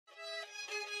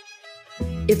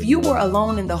If you were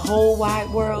alone in the whole wide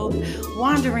world,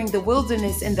 wandering the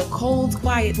wilderness in the cold,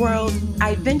 quiet world,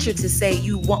 I venture to say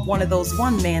you want one of those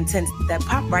one-man tents that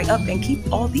pop right up and keep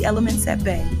all the elements at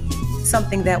bay.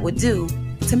 Something that would do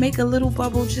to make a little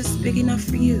bubble just big enough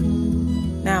for you.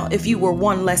 Now, if you were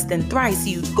one less than thrice,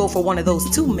 you'd go for one of those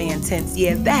two-man tents.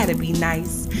 Yeah, that'd be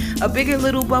nice. A bigger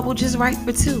little bubble just right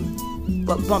for two.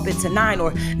 But bump it to 9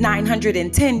 or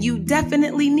 910, you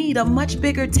definitely need a much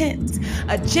bigger tent.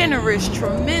 A generous,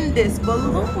 tremendous,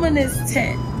 voluminous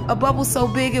tent. A bubble so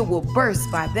big it will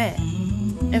burst by then.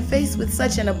 And faced with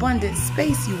such an abundant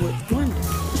space, you would wonder,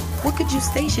 what could you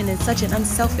station in such an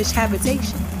unselfish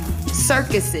habitation?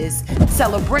 Circuses,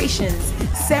 celebrations,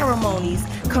 ceremonies,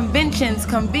 conventions,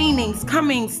 convenings,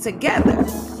 comings together.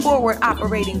 Forward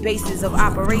operating bases of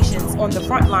operations on the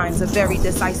front lines of very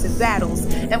decisive battles,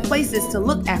 and places to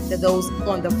look after those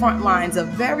on the front lines of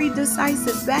very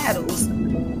decisive battles.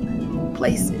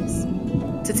 Places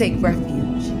to take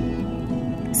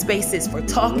refuge. Spaces for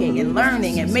talking and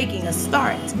learning and making a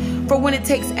start. For when it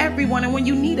takes everyone and when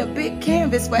you need a big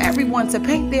canvas for everyone to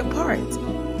paint their part.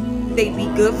 They'd be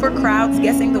good for crowds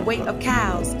guessing the weight of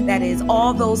cows. That is,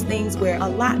 all those things where a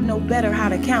lot know better how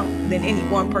to count than any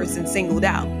one person singled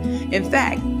out. In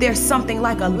fact, there's something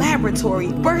like a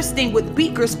laboratory bursting with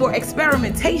beakers for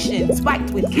experimentation,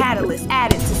 spiked with catalysts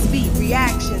added to speed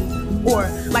reaction. Or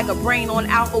like a brain on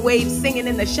alpha waves singing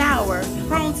in the shower,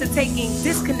 prone to taking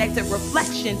disconnected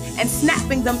reflection and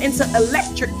snapping them into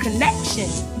electric connection.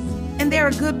 And they're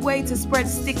a good way to spread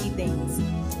sticky things,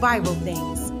 viral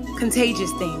things,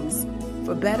 contagious things,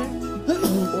 for better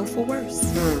or for worse.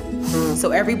 So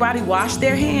everybody wash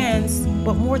their hands,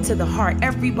 but more to the heart,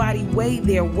 everybody weigh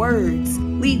their words.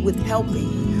 Lead with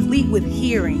helping, lead with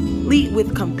hearing, lead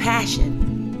with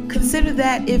compassion. Consider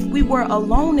that if we were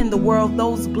alone in the world,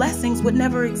 those blessings would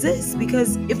never exist,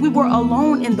 because if we were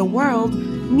alone in the world,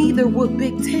 neither would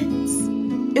big tents.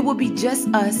 It would be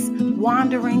just us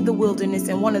wandering the wilderness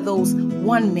in one of those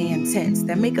one-man tents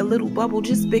that make a little bubble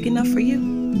just big enough for you.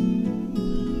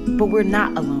 But we're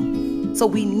not alone. So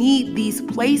we need these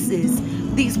places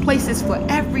for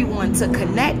everyone to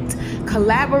connect,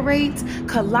 collaborate,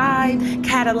 collide,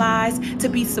 catalyze, to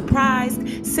be surprised,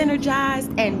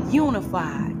 synergized, and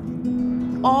unified.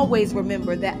 Always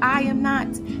remember that I am not,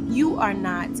 you are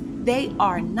not, they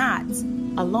are not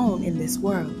alone in this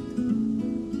world.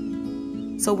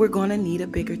 So we're gonna need a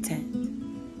bigger tent.